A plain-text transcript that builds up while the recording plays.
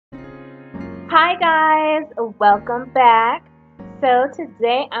Hi guys, welcome back. So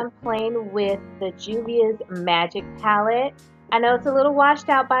today I'm playing with the Juvia's Magic Palette. I know it's a little washed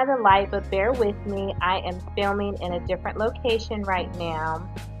out by the light, but bear with me. I am filming in a different location right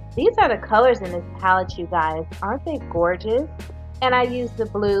now. These are the colors in this palette, you guys. Aren't they gorgeous? And I used the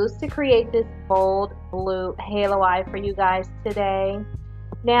blues to create this bold blue halo eye for you guys today.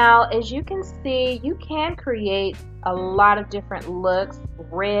 Now, as you can see, you can create a lot of different looks: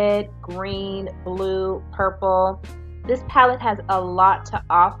 red, green, blue, purple. This palette has a lot to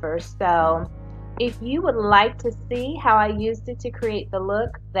offer, so if you would like to see how I used it to create the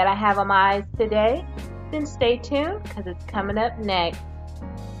look that I have on my eyes today, then stay tuned because it's coming up next.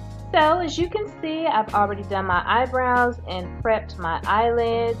 So as you can see, I've already done my eyebrows and prepped my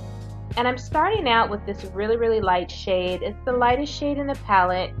eyelids. And I'm starting out with this really light shade. It's the lightest shade in the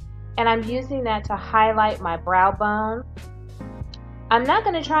palette, and I'm using that to highlight my brow bone. I'm not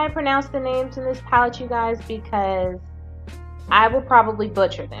going to try and pronounce the names in this palette, you guys, because I will probably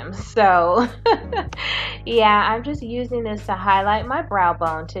butcher them. So yeah, I'm just using this to highlight my brow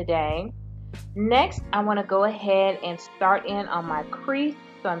bone today. Next, I want to go ahead and start in on my crease.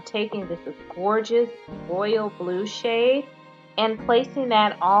 So I'm taking this gorgeous royal blue shade and placing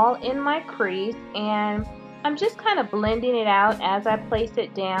that all in my crease, and I'm just kind of blending it out as I place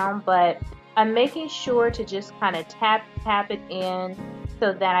it down, but I'm making sure to just kind of tap it in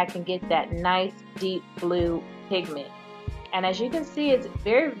so that I can get that nice deep blue pigment. And as you can see, it's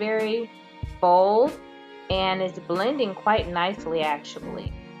very bold and it's blending quite nicely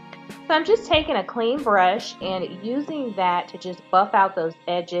actually. So I'm just taking a clean brush and using that to just buff out those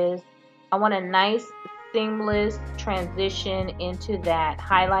edges. I want a nice seamless transition into that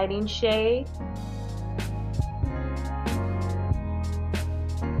highlighting shade.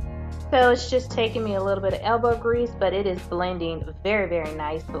 So it's just taking me a little bit of elbow grease, but it is blending very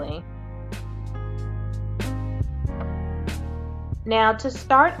nicely. Now to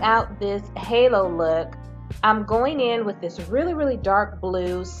start out this halo look, I'm going in with this really dark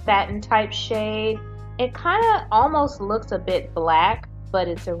blue satin type shade. It kind of almost looks a bit black, but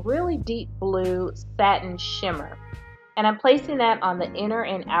it's a really deep blue satin shimmer. And I'm placing that on the inner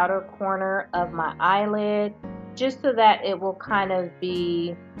and outer corner of my eyelid, just so that it will kind of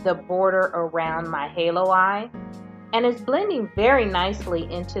be the border around my halo eye. And it's blending very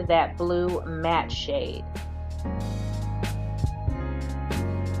nicely into that blue matte shade.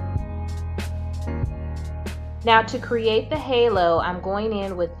 Now to create the halo, I'm going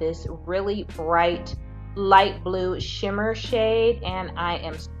in with this really bright light blue shimmer shade, and I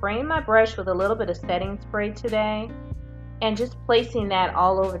am spraying my brush with a little bit of setting spray today and just placing that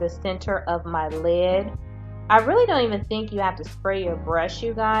all over the center of my lid. I really don't even think you have to spray your brush,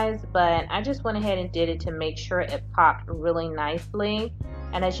 you guys, but I just went ahead and did it to make sure it popped really nicely.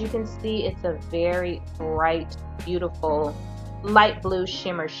 And as you can see, it's a very bright, beautiful light blue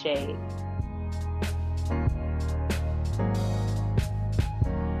shimmer shade.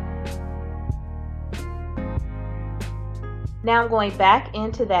 Now I'm going back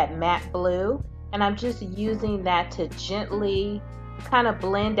into that matte blue, and I'm just using that to gently kind of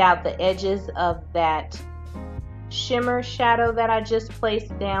blend out the edges of that shimmer shadow that I just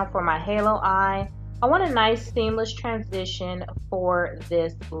placed down for my halo eye. I want a nice seamless transition for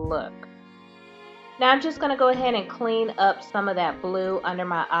this look. Now I'm just going to go ahead and clean up some of that blue under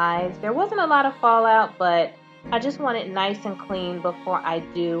my eyes. There wasn't a lot of fallout, but I just want it nice and clean before I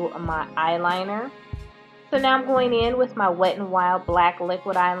do my eyeliner. So now I'm going in with my Wet n Wild black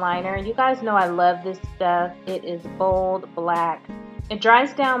liquid eyeliner. You guys know I love this stuff. It is bold black. It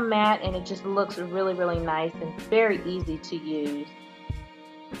dries down matte and it just looks really nice and very easy to use.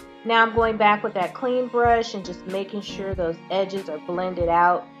 Now I'm going back with that clean brush and just making sure those edges are blended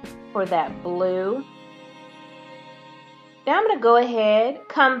out for that blue. Now I'm going to go ahead,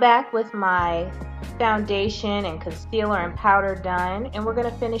 come back with my foundation and concealer and powder done, and we're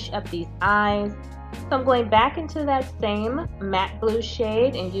going to finish up these eyes. So I'm going back into that same matte blue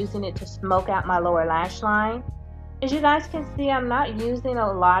shade and using it to smoke out my lower lash line. As you guys can see, I'm not using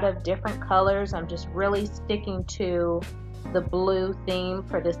a lot of different colors. I'm just really sticking to the blue theme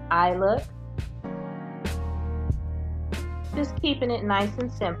for this eye look. Just keeping it nice and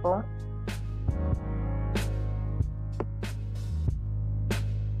simple.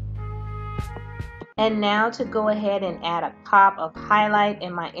 And now to go ahead and add a pop of highlight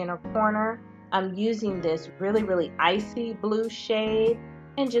in my inner corner, I'm using this really icy blue shade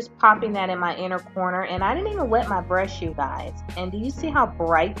and just popping that in my inner corner. And I didn't even wet my brush, you guys. And do you see how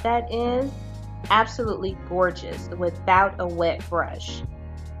bright that is? Absolutely gorgeous without a wet brush.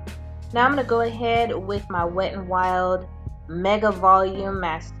 Now I'm going to go ahead with my Wet n Wild Mega Volume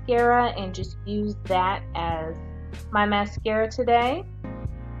Mascara and just use that as my mascara today.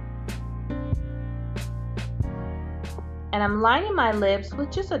 And I'm lining my lips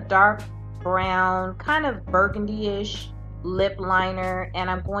with just a dark brown, kind of burgundy-ish lip liner, and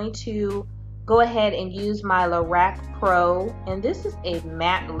I'm going to go ahead and use my Loreal Pro, and this is a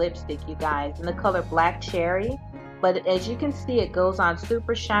matte lipstick, you guys, in the color Black Cherry. But as you can see, it goes on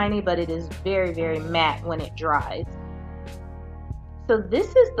super shiny, but it is very, very matte when it dries. So this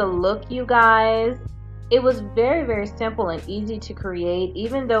is the look, you guys. It was very, very simple and easy to create,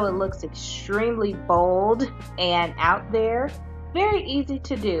 even though it looks extremely bold and out there. Very easy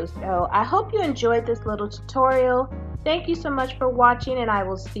to do. So I hope you enjoyed this little tutorial. Thank you so much for watching, and I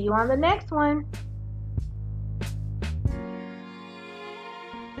will see you on the next one.